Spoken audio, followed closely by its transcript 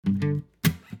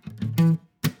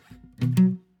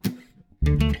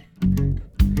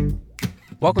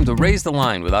Welcome to Raise the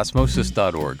Line with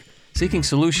Osmosis.org, seeking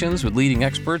solutions with leading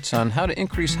experts on how to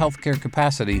increase healthcare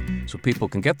capacity so people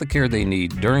can get the care they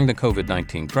need during the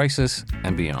COVID-19 crisis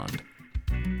and beyond.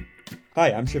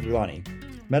 Hi, I'm Shiv Gulani.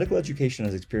 Medical education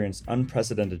has experienced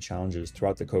unprecedented challenges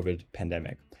throughout the COVID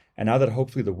pandemic. And now that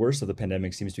hopefully the worst of the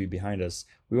pandemic seems to be behind us,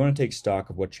 we want to take stock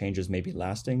of what changes may be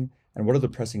lasting and what are the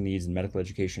pressing needs in medical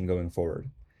education going forward.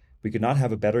 We could not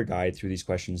have a better guide through these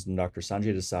questions than Dr.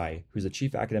 Sanjay Desai, who's the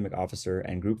Chief Academic Officer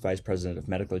and Group Vice President of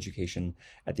Medical Education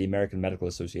at the American Medical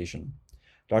Association.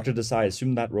 Dr. Desai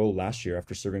assumed that role last year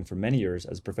after serving for many years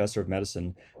as Professor of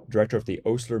Medicine, Director of the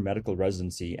Osler Medical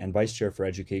Residency, and Vice Chair for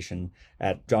Education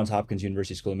at Johns Hopkins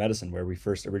University School of Medicine, where we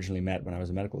first originally met when I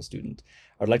was a medical student.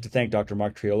 I'd like to thank Dr.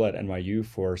 Mark Triola at NYU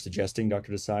for suggesting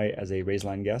Dr. Desai as a Raise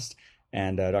Line guest.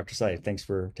 And Dr. Desai, thanks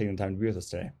for taking the time to be with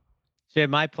us today. Jim,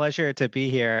 my pleasure to be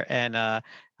here, and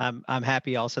I'm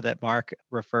happy also that Mark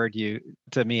referred you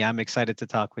to me. I'm excited to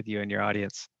talk with you and your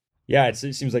audience. Yeah, it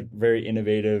seems like very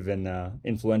innovative and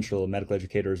influential medical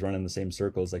educators run in the same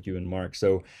circles like you and Mark.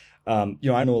 So, I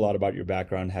know a lot about your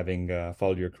background, having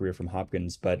followed your career from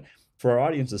Hopkins. But for our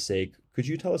audience's sake, could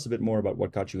you tell us a bit more about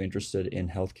what got you interested in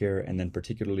healthcare and then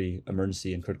particularly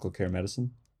emergency and critical care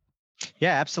medicine?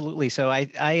 Yeah, absolutely. So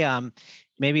I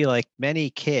maybe like many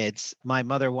kids, my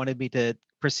mother wanted me to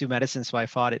pursue medicine, so I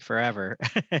fought it forever.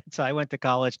 So I went to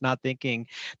college not thinking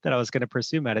that I was going to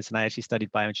pursue medicine. I actually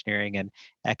studied bioengineering and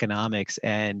economics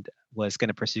and was going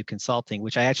to pursue consulting,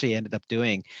 which I actually ended up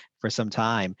doing for some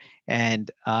time.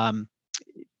 And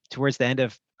towards the end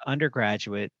of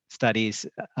undergraduate studies,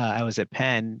 I was at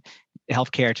Penn.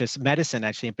 Healthcare, just medicine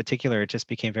actually in particular, it just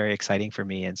became very exciting for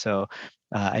me. And so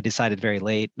I decided very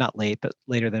late, not late, but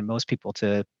later than most people,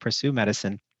 to pursue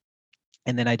medicine.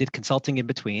 And then I did consulting in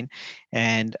between.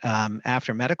 And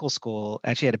after medical school,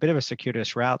 actually had a bit of a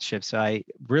circuitous route shift. So I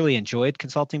really enjoyed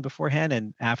consulting beforehand.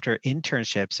 And after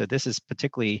internship, so this is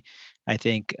particularly, I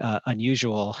think,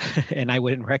 unusual, and I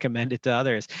wouldn't recommend it to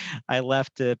others. I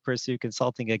left to pursue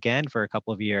consulting again for a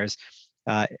couple of years.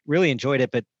 Really enjoyed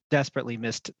it, but desperately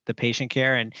missed the patient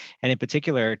care. And in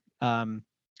particular,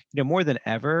 more than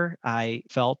ever, I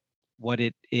felt what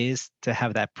it is to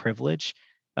have that privilege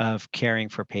of caring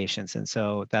for patients. And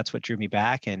so that's what drew me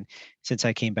back. And since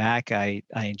I came back, I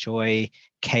enjoy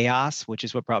chaos, which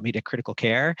is what brought me to critical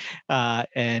care.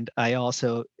 And I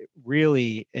also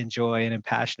really enjoy and am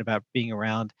passionate about being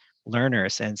around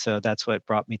learners. And so that's what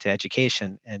brought me to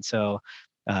education. And so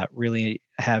really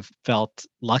have felt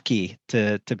lucky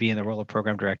to be in the role of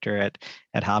program director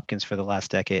at Hopkins for the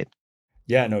last decade.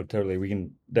 Yeah, no, totally. We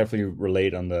can definitely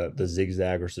relate on the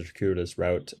zigzag or circuitous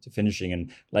route to finishing.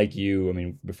 And like you, I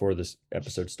mean, before this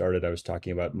episode started, I was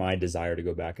talking about my desire to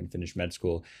go back and finish med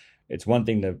school. It's one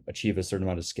thing to achieve a certain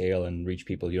amount of scale and reach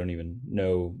people you don't even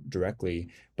know directly,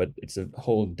 but it's a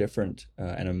whole different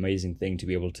and amazing thing to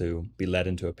be able to be led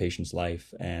into a patient's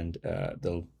life, and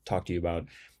they'll talk to you about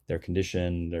their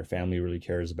condition, their family really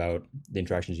cares about the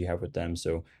interactions you have with them.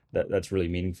 So that's really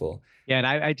meaningful. Yeah,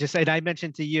 and I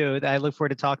mentioned to you that I look forward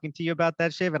to talking to you about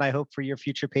that, Shiv, and I hope for your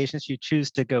future patients you choose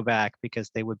to go back because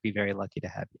they would be very lucky to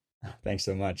have you. Thanks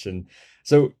so much. And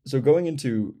so going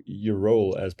into your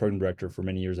role as program director for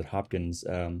many years at Hopkins,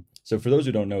 so for those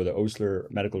who don't know, the Osler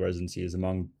Medical Residency is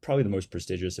among probably the most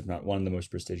prestigious, if not one of the most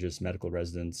prestigious medical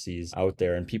residencies out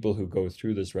there. And people who go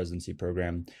through this residency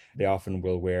program, they often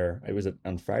will wear, it was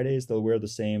on Fridays, they'll wear the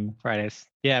same. Fridays.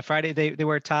 Yeah, Friday, they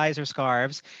wear ties or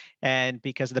scarves. And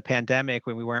because of the pandemic,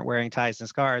 when we weren't wearing ties and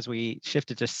scarves, we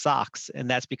shifted to socks. And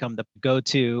that's become the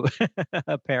go-to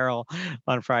apparel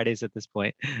on Fridays at this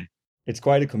point. It's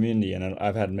quite a community, and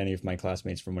I've had many of my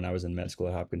classmates from when I was in med school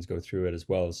at Hopkins go through it as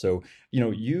well. So,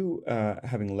 you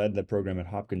having led the program at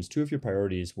Hopkins, two of your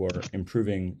priorities were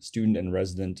improving student and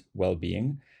resident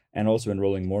well-being and also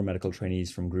enrolling more medical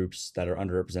trainees from groups that are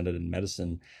underrepresented in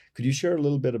medicine. Could you share a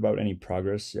little bit about any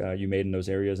progress you made in those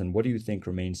areas, and what do you think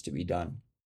remains to be done?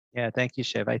 Yeah, thank you,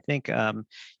 Shiv. I think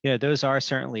those are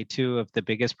certainly two of the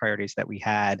biggest priorities that we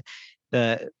had.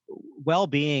 The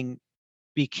well-being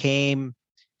became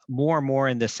more and more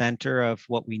in the center of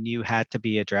what we knew had to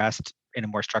be addressed in a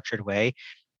more structured way,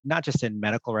 not just in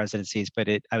medical residencies, but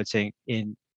I would say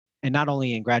and not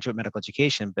only in graduate medical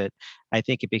education, but I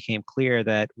think it became clear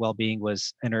that well-being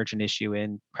was an urgent issue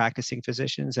in practicing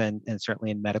physicians and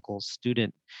certainly in medical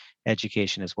student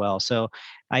education as well. So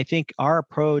I think our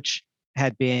approach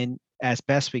had been, as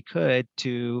best we could,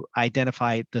 to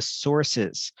identify the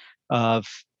sources of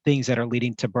things that are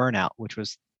leading to burnout, which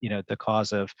was, the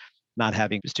cause of not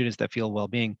having students that feel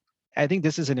well-being. I think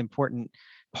this is an important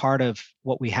part of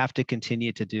what we have to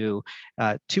continue to do.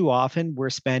 Too often, we're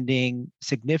spending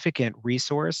significant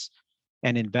resource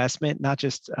and investment, not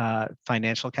just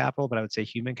financial capital, but I would say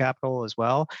human capital as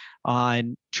well,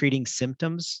 on treating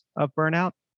symptoms of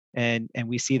burnout. And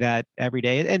we see that every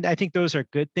day. And I think those are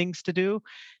good things to do,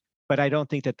 but I don't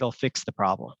think that they'll fix the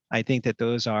problem. I think that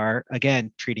those are,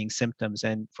 again, treating symptoms.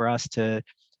 And for us to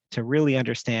really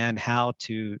understand how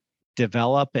to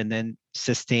develop and then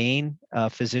sustain a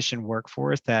physician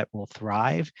workforce that will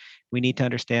thrive, we need to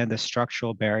understand the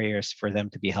structural barriers for them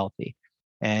to be healthy.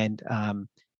 And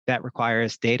that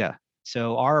requires data.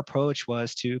 So our approach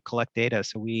was to collect data.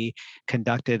 So we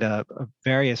conducted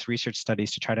various research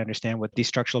studies to try to understand what these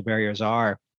structural barriers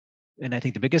are. And I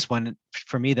think the biggest one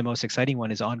for me, the most exciting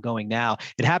one, is ongoing now.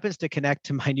 It happens to connect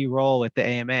to my new role at the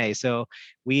AMA. So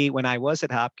when I was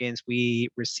at Hopkins, we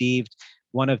received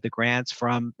one of the grants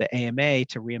from the AMA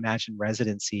to reimagine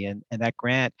residency. And that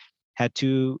grant had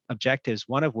two objectives,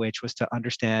 one of which was to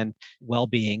understand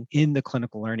well-being in the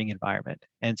clinical learning environment.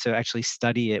 And so actually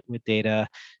study it with data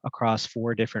across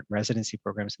 4 different residency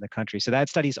programs in the country. So that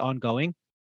study is ongoing.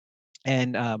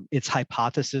 And it's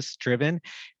hypothesis driven,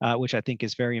 which I think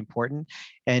is very important.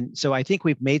 And so I think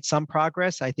we've made some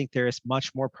progress. I think there is much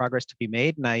more progress to be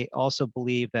made. And I also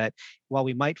believe that while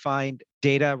we might find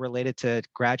data related to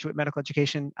graduate medical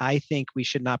education, I think we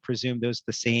should not presume those are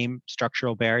the same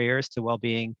structural barriers to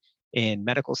well-being in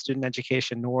medical student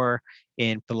education, nor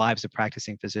in the lives of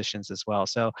practicing physicians as well.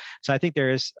 So I think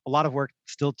there is a lot of work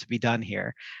still to be done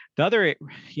here. The other,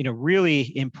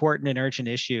 really important and urgent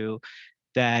issue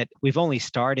that we've only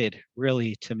started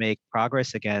really to make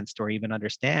progress against or even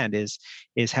understand is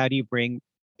how do you bring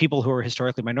people who are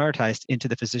historically minoritized into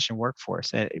the physician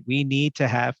workforce? We need to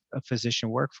have a physician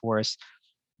workforce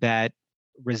that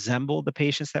resemble the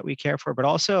patients that we care for, but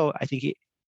also, I think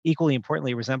equally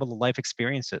importantly, resemble the life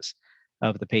experiences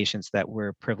of the patients that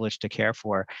we're privileged to care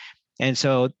for. And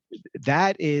so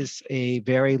that is a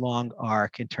very long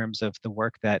arc in terms of the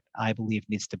work that I believe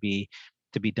needs to be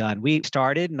done. We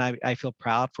started, and I feel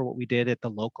proud for what we did at the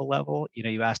local level.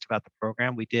 You asked about the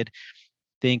program. We did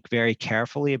think very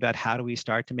carefully about how do we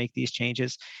start to make these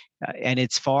changes. And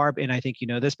it's far, and I think you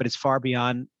know this, but it's far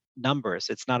beyond numbers.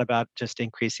 It's not about just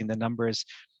increasing the numbers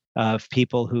of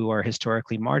people who are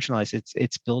historically marginalized.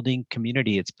 It's building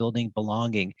community, it's building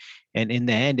belonging. And in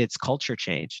the end, it's culture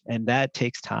change. And that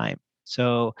takes time.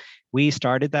 So we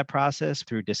started that process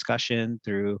through discussion,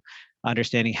 through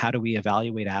understanding how do we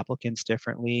evaluate applicants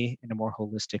differently in a more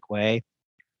holistic way.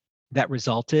 That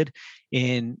resulted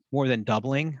in more than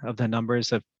doubling of the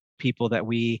numbers of people that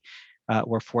we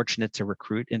were fortunate to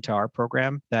recruit into our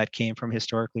program that came from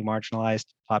historically marginalized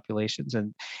populations.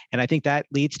 And I think that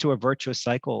leads to a virtuous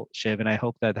cycle, Shiv, and I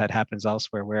hope that happens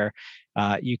elsewhere where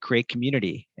you create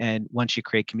community. And once you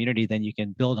create community, then you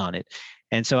can build on it.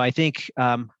 And so I think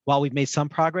while we've made some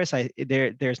progress,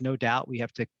 there's no doubt we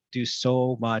have to do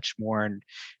so much more and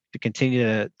to continue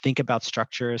to think about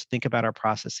structures, think about our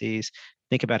processes,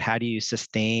 think about how do you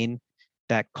sustain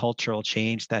that cultural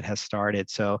change that has started.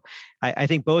 So I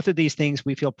think both of these things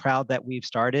we feel proud that we've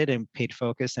started and paid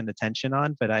focus and attention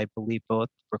on, but I believe both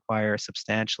require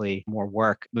substantially more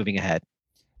work moving ahead.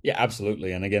 Yeah,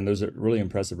 absolutely. And again, those are really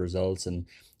impressive results. And,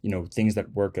 things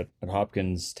that work at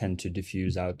Hopkins tend to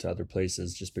diffuse out to other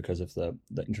places just because of the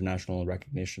international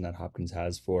recognition that Hopkins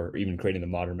has for even creating the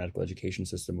modern medical education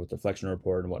system with the Flexner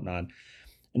Report and whatnot.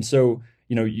 And so,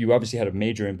 you obviously had a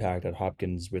major impact at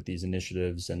Hopkins with these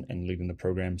initiatives and leading the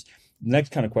programs. The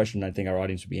next kind of question I think our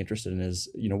audience would be interested in is,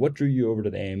 what drew you over to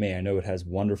the AMA? I know it has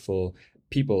wonderful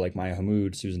people like Maya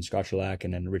Hamoud, Susan Scotchelak,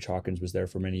 and then Rich Hawkins was there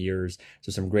for many years.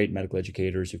 So some great medical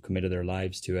educators who've committed their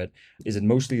lives to it. Is it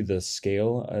mostly the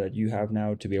scale you have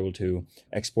now to be able to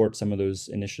export some of those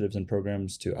initiatives and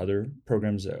programs to other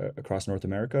programs across North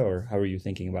America, or how are you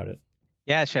thinking about it?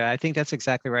 Yeah, sure. I think that's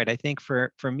exactly right. I think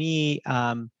for me,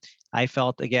 I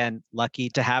felt again lucky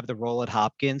to have the role at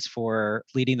Hopkins for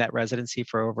leading that residency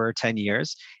for over 10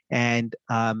 years. And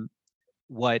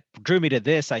what drew me to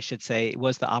this, I should say,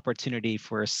 was the opportunity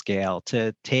for scale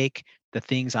to take the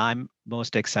things I'm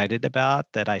most excited about,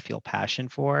 that I feel passion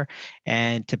for,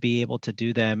 and to be able to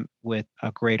do them with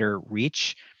a greater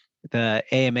reach. The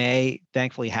AMA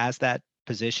thankfully has that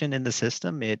position in the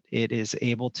system. It is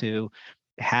able to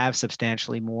have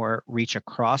substantially more reach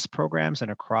across programs and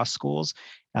across schools.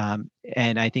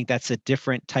 And I think that's a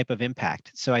different type of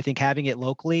impact. So I think having it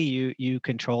locally, you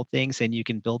control things and you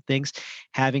can build things.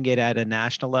 Having it at a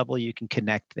national level, you can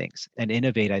connect things and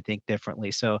innovate, I think,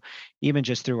 differently. So even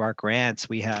just through our grants,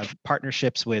 we have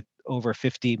partnerships with over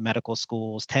 50 medical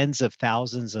schools, tens of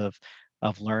thousands of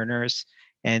learners.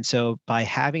 And so by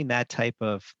having that type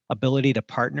of ability to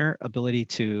partner, ability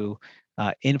to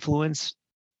influence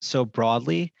so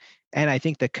broadly, And I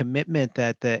think the commitment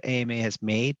that the AMA has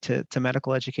made to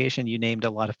medical education, you named a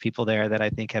lot of people there that I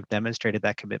think have demonstrated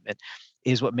that commitment,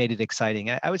 is what made it exciting.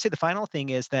 I would say the final thing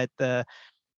is that the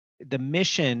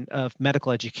mission of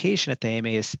medical education at the AMA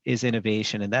is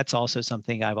innovation. And that's also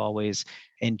something I've always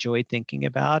enjoyed thinking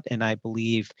about, and I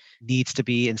believe needs to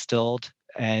be instilled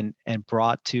and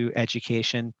brought to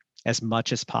education as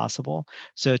much as possible.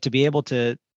 So to be able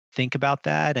to think about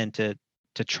that and to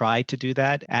try to do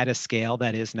that at a scale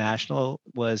that is national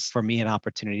was for me an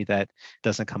opportunity that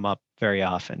doesn't come up very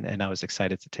often, and I was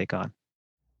excited to take on.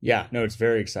 Yeah, no, it's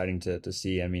very exciting to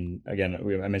see. I mean, again,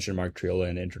 I mentioned Mark Triola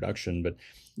in the introduction, but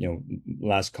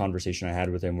last conversation I had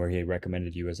with him where he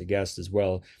recommended you as a guest as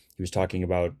well, he was talking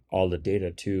about all the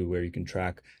data too, where you can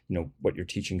track, what you're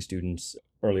teaching students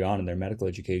early on in their medical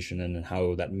education and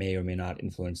how that may or may not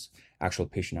influence actual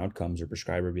patient outcomes or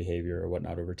prescriber behavior or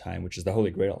whatnot over time, which is the holy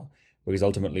grail. Because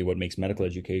ultimately, what makes medical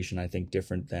education, I think,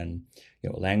 different than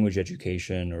language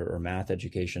education or math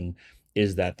education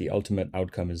is that the ultimate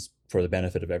outcome is for the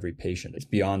benefit of every patient. It's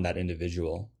beyond that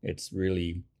individual. It's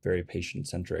really very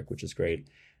patient-centric, which is great.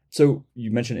 So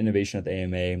you mentioned innovation at the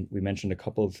AMA. We mentioned a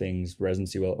couple of things,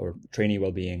 residency or trainee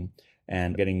well-being,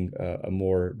 and getting a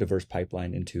more diverse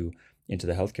pipeline into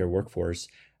the healthcare workforce.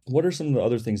 What are some of the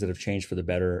other things that have changed for the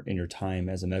better in your time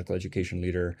as a medical education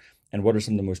leader? And what are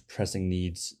some of the most pressing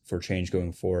needs for change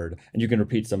going forward? And you can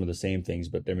repeat some of the same things,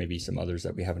 but there may be some others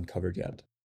that we haven't covered yet.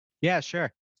 Yeah,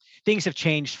 sure. Things have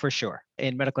changed for sure.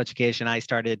 In medical education, I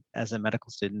started as a medical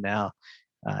student now,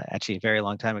 actually a very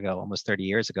long time ago, almost 30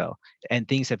 years ago, and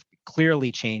things have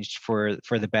clearly changed for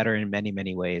the better in many,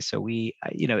 many ways. So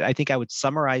I think I would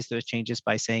summarize those changes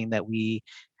by saying that we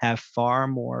have far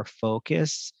more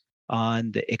focus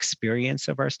on the experience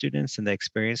of our students and the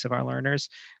experience of our learners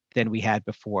than we had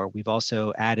before. We've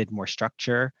also added more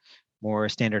structure, more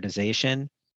standardization,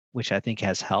 which I think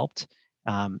has helped.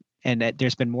 And that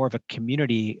there's been more of a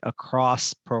community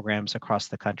across programs across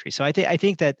the country. So I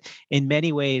think that in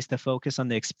many ways, the focus on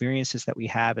the experiences that we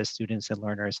have as students and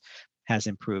learners has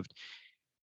improved.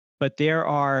 But there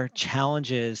are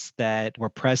challenges that were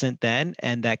present then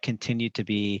and that continue to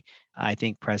be, I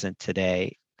think, present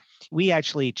today. We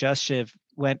actually just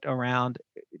went around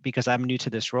because I'm new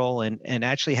to this role and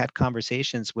actually had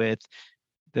conversations with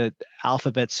the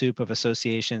alphabet soup of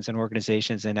associations and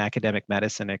organizations in academic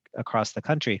medicine across the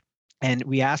country. And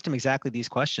we asked them exactly these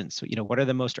questions. So, what are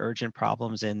the most urgent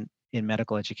problems in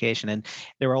medical education? And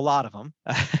there were a lot of them,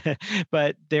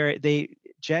 but they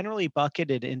generally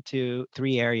bucketed into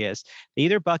three areas. They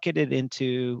either bucketed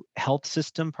into health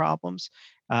system problems,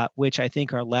 which I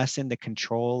think are less in the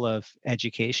control of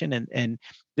education, and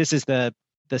this is the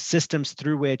systems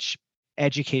through which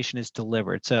education is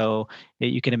delivered. So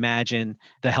you can imagine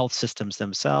the health systems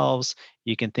themselves.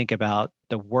 You can think about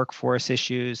the workforce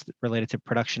issues related to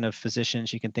production of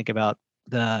physicians. You can think about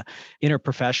the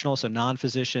interprofessional, so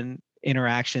non-physician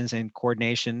interactions and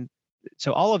coordination.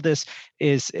 So all of this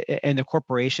is, and the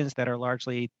corporations that are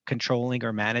largely controlling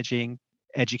or managing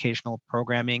educational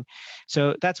programming.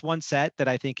 So that's one set that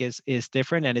I think is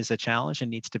different and is a challenge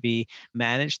and needs to be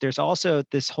managed. There's also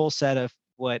this whole set of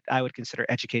what I would consider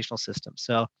educational systems.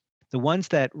 So the ones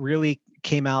that really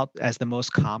came out as the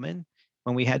most common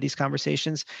when we had these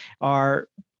conversations are,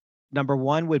 number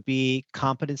one would be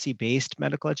competency-based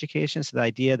medical education. So the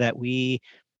idea that we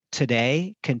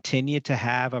today continue to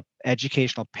have an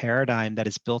educational paradigm that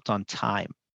is built on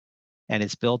time and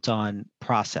it's built on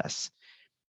process.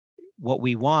 What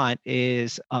we want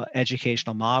is an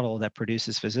educational model that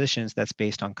produces physicians that's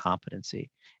based on competency.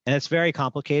 And it's very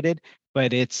complicated,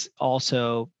 but it's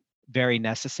also very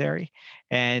necessary.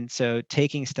 And so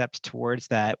taking steps towards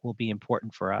that will be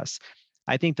important for us.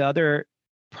 I think the other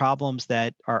problems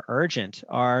that are urgent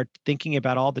are thinking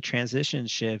about all the transition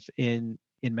shift in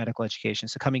medical education.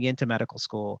 So coming into medical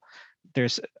school,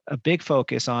 there's a big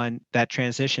focus on that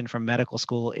transition from medical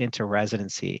school into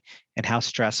residency and how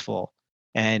stressful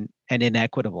and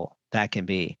inequitable that can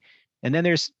be. And then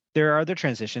there are other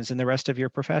transitions in the rest of your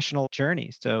professional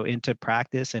journey. So into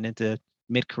practice and into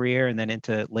mid-career and then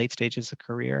into late stages of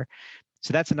career.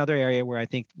 So that's another area where I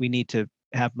think we need to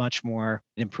have much more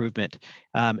improvement.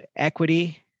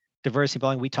 Equity, diversity,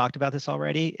 belonging, we talked about this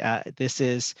already. This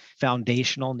is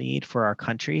foundational need for our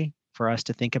country, for us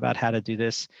to think about how to do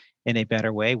this in a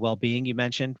better way. Well-being, you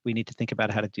mentioned, we need to think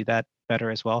about how to do that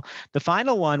better as well. The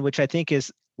final one, which I think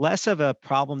is less of a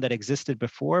problem that existed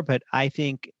before, but I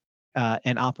think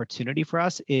an opportunity for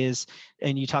us is,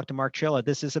 and you talked to Mark Trilla,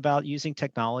 this is about using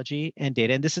technology and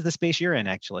data, and this is the space you're in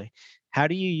actually. How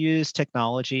do you use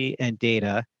technology and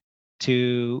data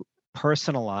to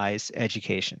personalize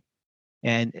education?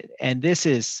 And this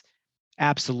is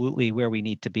absolutely where we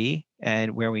need to be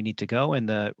and where we need to go. And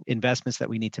the investments that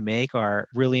we need to make are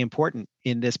really important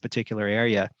in this particular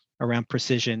area around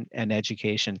precision and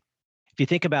education. If you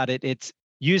think about it, it's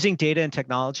using data and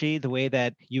technology the way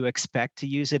that you expect to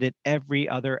use it in every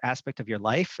other aspect of your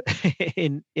life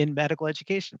in medical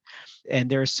education. And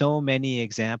there are so many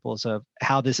examples of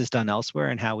how this is done elsewhere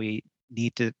and how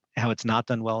it's not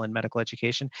done well in medical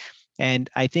education. And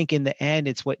I think in the end,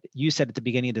 it's what you said at the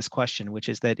beginning of this question, which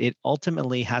is that it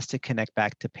ultimately has to connect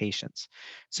back to patients.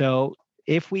 So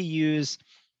if we use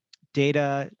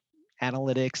data,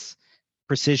 analytics,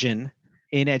 precision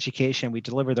in education, we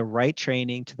deliver the right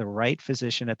training to the right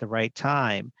physician at the right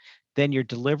time, then you're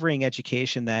delivering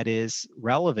education that is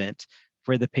relevant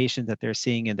for the patient that they're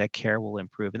seeing, and that care will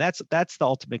improve. And that's the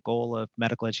ultimate goal of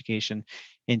medical education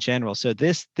in general. So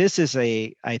this is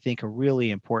I think a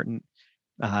really important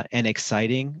and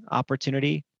exciting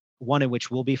opportunity, one in which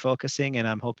we'll be focusing, and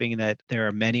I'm hoping that there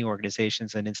are many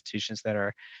organizations and institutions that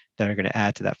are going to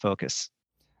add to that focus.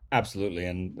 Absolutely,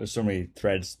 and there's so many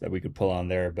threads that we could pull on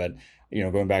there. But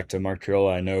going back to Mark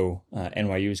Triola, I know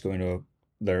NYU is going to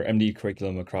their MD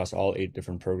curriculum across all 8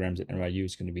 different programs at NYU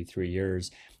is going to be 3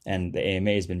 years, and the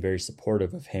AMA has been very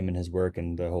supportive of him and his work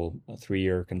and the whole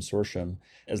 3-year consortium.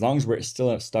 As long as we're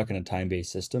still stuck in a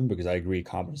time-based system, because I agree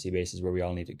competency-based is where we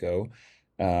all need to go.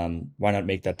 Why not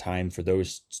make that time for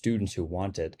those students who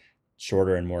want it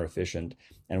shorter and more efficient?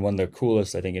 And one of the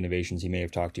coolest, I think, innovations he may have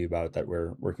talked to you about that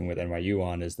we're working with NYU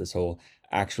on is this whole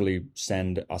actually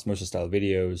send osmosis style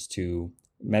videos to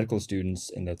medical students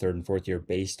in the 3rd and 4th year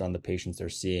based on the patients they're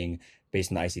seeing,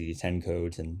 based on the ICD-10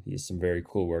 codes. And he's some very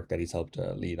cool work that he's helped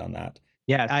lead on that.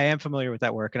 Yeah, I am familiar with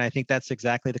that work. And I think that's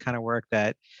exactly the kind of work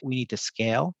that we need to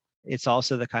scale. It's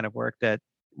also the kind of work that,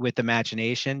 with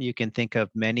imagination, you can think of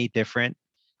many different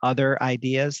other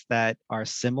ideas that are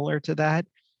similar to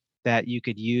that you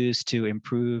could use to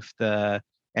improve the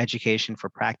education for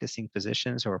practicing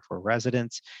physicians or for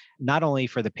residents, not only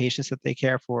for the patients that they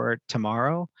care for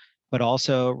tomorrow, but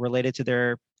also related to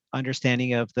their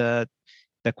understanding of the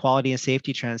quality and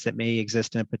safety trends that may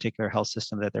exist in a particular health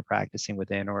system that they're practicing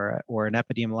within, or an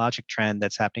epidemiologic trend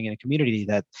that's happening in a community.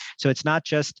 So it's not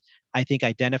just, I think,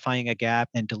 identifying a gap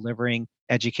and delivering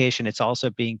education, it's also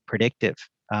being predictive,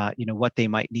 what they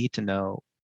might need to know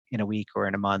in a week or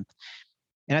in a month.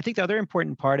 And I think the other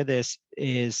important part of this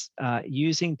is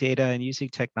using data and using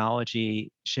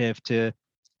technology, Shiv, to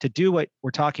do what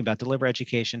we're talking about, deliver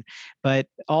education, but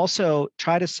also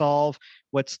try to solve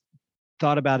what's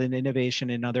thought about in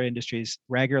innovation in other industries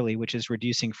regularly, which is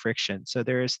reducing friction. So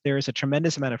there is a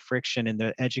tremendous amount of friction in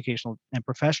the educational and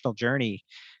professional journey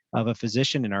of a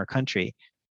physician in our country.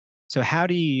 So how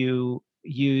do you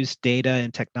use data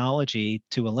and technology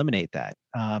to eliminate that?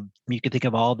 You could think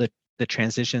of all the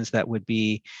transitions that would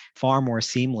be far more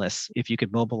seamless if you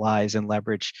could mobilize and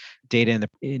leverage data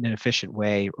in an efficient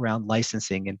way around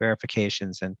licensing and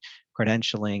verifications and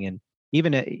credentialing, and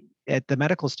even at the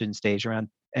medical student stage around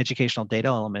educational data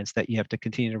elements that you have to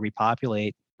continue to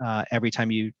repopulate every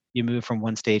time you move from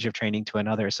one stage of training to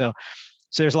another. So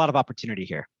there's a lot of opportunity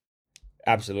here.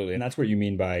 Absolutely. And that's what you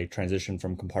mean by transition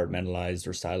from compartmentalized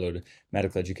or siloed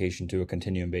medical education to a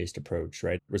continuum-based approach,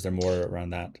 right? Was there more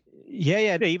around that?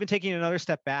 Yeah. Even taking another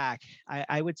step back,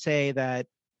 I would say that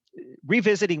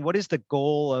revisiting what is the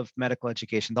goal of medical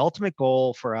education, the ultimate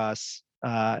goal for us,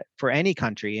 for any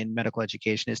country in medical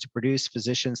education, is to produce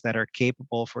physicians that are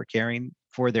capable for caring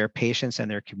for their patients and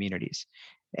their communities.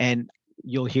 And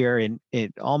you'll hear in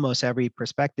almost every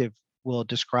perspective will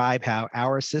describe how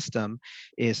our system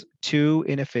is too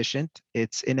inefficient,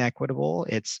 it's inequitable,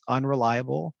 it's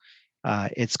unreliable,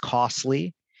 it's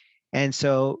costly. And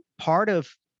so part of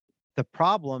the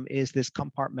problem is this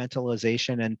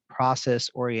compartmentalization and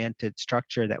process-oriented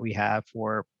structure that we have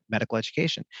for medical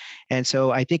education. And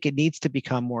so I think it needs to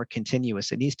become more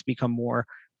continuous. It needs to become more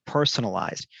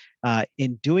personalized.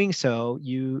 In doing so,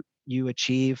 you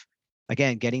achieve,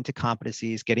 again, getting to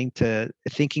competencies, getting to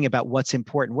thinking about what's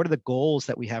important. What are the goals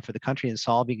that we have for the country and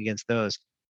solving against those?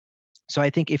 So I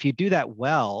think if you do that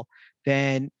well,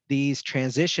 then these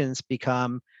transitions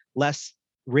become less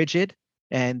rigid,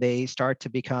 and they start to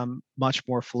become much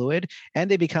more fluid, and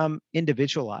they become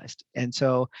individualized. And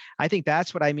so I think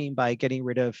that's what I mean by getting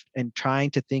rid of and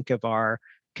trying to think of our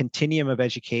continuum of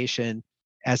education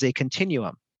as a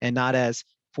continuum and not as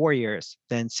 4 years,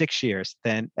 then 6 years,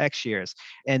 then X years.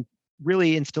 And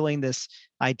really instilling this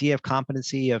idea of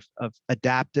competency of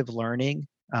adaptive learning,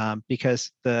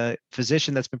 because the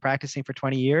physician that's been practicing for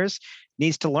 20 years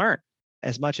needs to learn.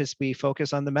 as much as we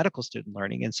focus on the medical student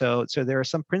learning. And so there are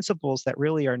some principles that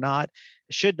really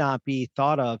should not be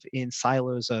thought of in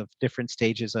silos of different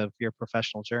stages of your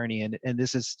professional journey. And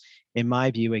this is, in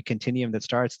my view, a continuum that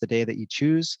starts the day that you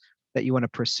choose that you want to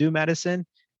pursue medicine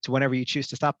to whenever you choose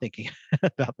to stop thinking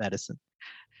about medicine.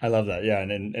 I love that. Yeah.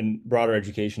 And in broader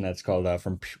education, that's called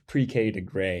from pre-K to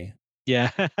gray.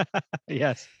 Yeah.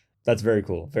 Yes. That's very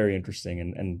cool. Very interesting.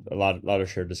 And a lot of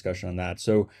shared discussion on that.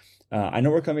 So I know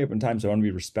we're coming up in time, so I want to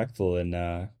be respectful and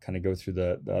kind of go through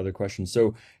the other questions.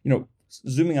 So,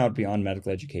 zooming out beyond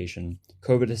medical education,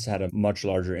 COVID has had a much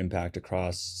larger impact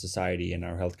across society and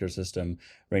our healthcare system,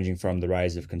 ranging from the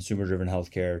rise of consumer-driven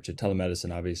healthcare to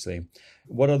telemedicine, obviously.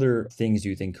 What other things do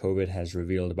you think COVID has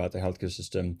revealed about the healthcare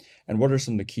system? And what are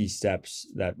some of the key steps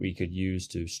that we could use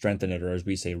to strengthen it, or as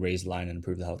we say, raise the line and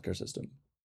improve the healthcare system?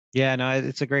 Yeah, no,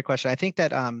 it's a great question. I think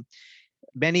that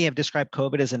many have described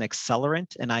COVID as an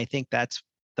accelerant, and I think that's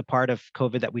the part of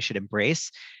COVID that we should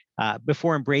embrace.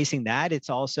 Before embracing that, it's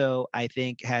also, I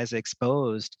think, has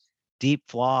exposed deep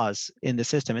flaws in the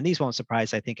system. And these won't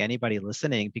surprise, I think, anybody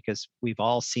listening because we've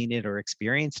all seen it or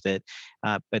experienced it.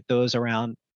 But those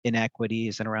around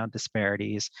inequities and around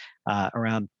disparities,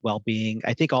 around well-being,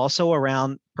 I think also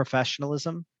around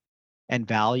professionalism and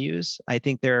values. I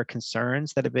think there are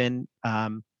concerns that have been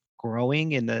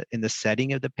growing in the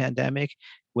setting of the pandemic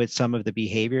with some of the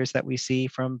behaviors that we see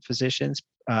from physicians,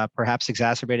 perhaps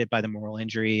exacerbated by the moral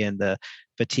injury and the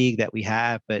fatigue that we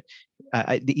have. But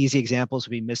the easy examples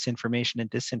would be misinformation and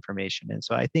disinformation. And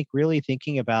so I think really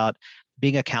thinking about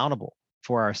being accountable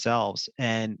for ourselves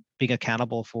and being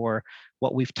accountable for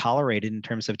what we've tolerated in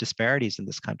terms of disparities in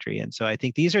this country. And so I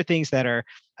think these are things that are,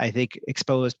 I think,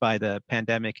 exposed by the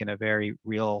pandemic in a very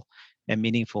real and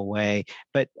meaningful way.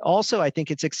 But also, I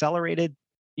think it's accelerated,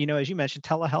 as you mentioned,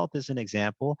 telehealth is an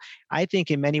example. I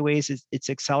think in many ways it's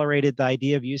accelerated the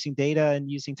idea of using data and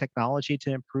using technology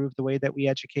to improve the way that we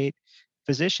educate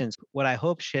physicians. What I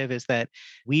hope, Shiv, is that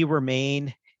we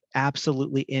remain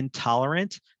absolutely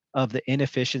intolerant of the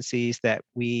inefficiencies that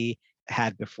we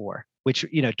had before, which,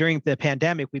 during the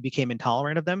pandemic, we became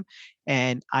intolerant of them.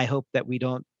 And I hope that we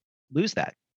don't lose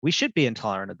that. We should be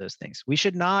intolerant of those things. We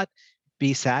should not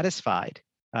be satisfied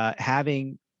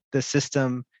having the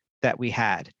system that we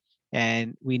had.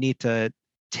 And we need to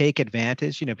take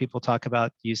advantage. People talk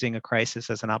about using a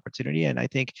crisis as an opportunity. And I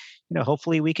think,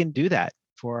 hopefully we can do that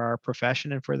for our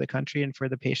profession and for the country and for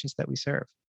the patients that we serve.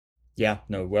 Yeah,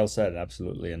 no, well said.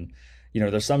 Absolutely. And,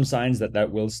 there's some signs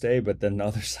that will stay, but then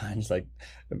other signs like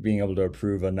being able to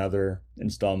approve another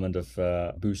installment of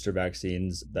booster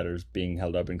vaccines that are being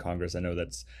held up in Congress. I know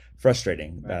that's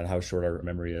frustrating, right, how short our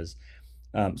memory is.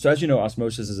 So as you know,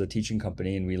 Osmosis is a teaching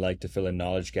company and we like to fill in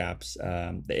knowledge gaps.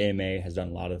 The AMA has done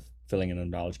a lot of filling in the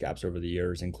knowledge gaps over the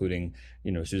years, including,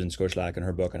 Susan Skoslak and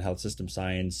her book on health system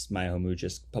science. Maya Hammoud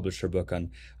just published her book on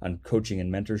coaching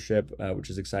and mentorship, which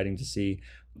is exciting to see.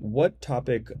 What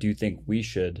topic do you think we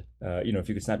should, if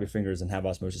you could snap your fingers and have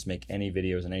Osmosis make any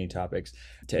videos on any topics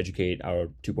to educate our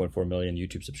 2.4 million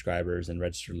YouTube subscribers and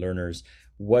registered learners,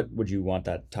 what would you want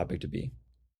that topic to be?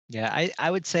 Yeah,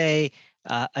 I would say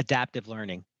adaptive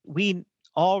learning. We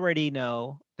already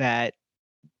know that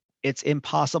it's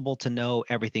impossible to know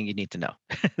everything you need to know.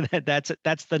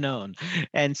 That's the known.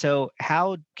 And so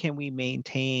how can we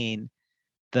maintain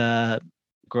the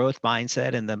growth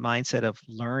mindset and the mindset of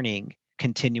learning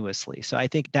continuously? So I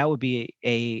think that would be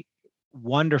a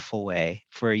wonderful way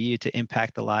for you to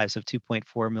impact the lives of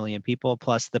 2.4 million people,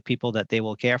 plus the people that they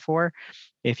will care for.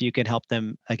 If you can help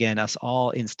them, again, us all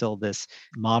instill this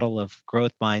model of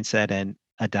growth mindset and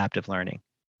adaptive learning.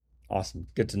 Awesome.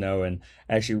 Good to know. And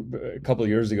actually, a couple of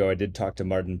years ago, I did talk to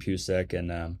Martin Pusek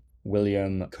and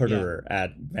William Kurterer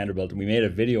at Vanderbilt. And we made a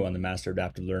video on the Master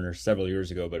Adaptive Learner several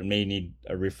years ago, but it may need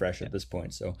a refresh at this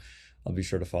point. So I'll be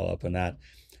sure to follow up on that.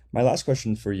 My last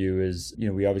question for you is,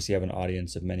 we obviously have an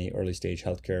audience of many early stage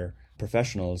healthcare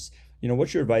professionals.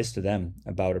 What's your advice to them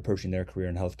about approaching their career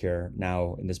in healthcare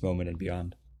now in this moment and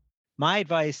beyond? My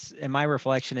advice and my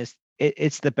reflection is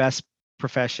it's the best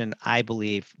profession I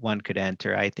believe one could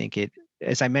enter. I think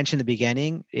as I mentioned in the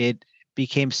beginning, it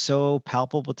became so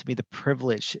palpable to me the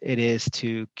privilege it is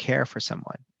to care for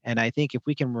someone. And I think if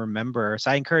we can remember,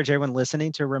 so I encourage everyone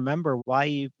listening to remember why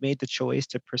you made the choice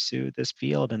to pursue this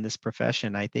field and this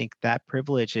profession. I think that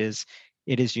privilege is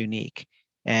unique.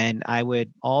 And I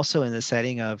would also, in the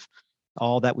setting of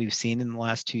all that we've seen in the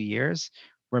last 2 years,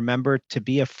 remember to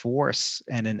be a force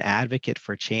and an advocate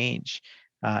for change.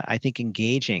 I think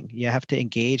you have to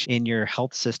engage in your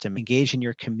health system, engage in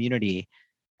your community,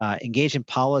 engage in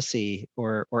policy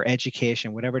or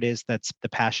education, whatever it is that's the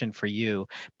passion for you.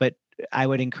 But I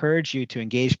would encourage you to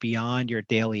engage beyond your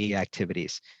daily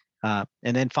activities. And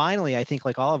then finally, I think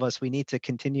like all of us, we need to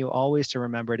continue always to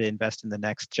remember to invest in the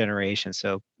next generation.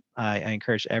 So I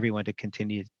encourage everyone to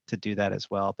continue to do that as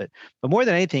well. But more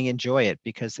than anything, enjoy it,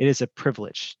 because it is a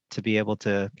privilege to be able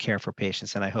to care for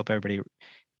patients. And I hope everybody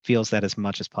feels that as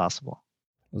much as possible.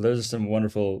 Well, those are some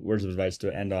wonderful words of advice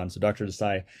to end on. So Dr.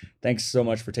 Desai, thanks so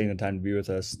much for taking the time to be with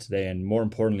us today, and more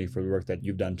importantly, for the work that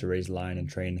you've done to raise the line and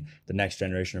train the next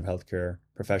generation of healthcare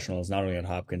professionals, not only at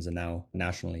Hopkins and now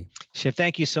nationally. Shiv,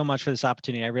 thank you so much for this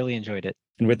opportunity. I really enjoyed it.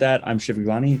 And with that, I'm Shiv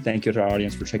Gaglani. Thank you to our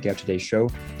audience for checking out today's show.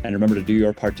 And remember to do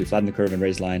your part to flatten the curve and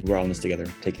raise the line. We're all in this together.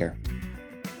 Take care.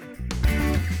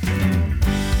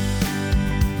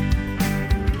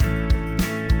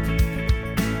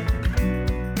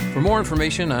 For more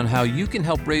information on how you can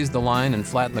help raise the line and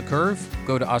flatten the curve,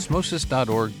 go to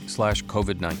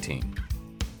osmosis.org/COVID-19.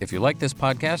 If you like this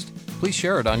podcast, please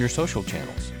share it on your social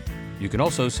channels. You can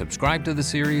also subscribe to the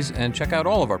series and check out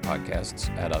all of our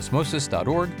podcasts at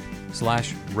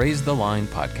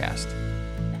osmosis.org/raisethelinepodcast.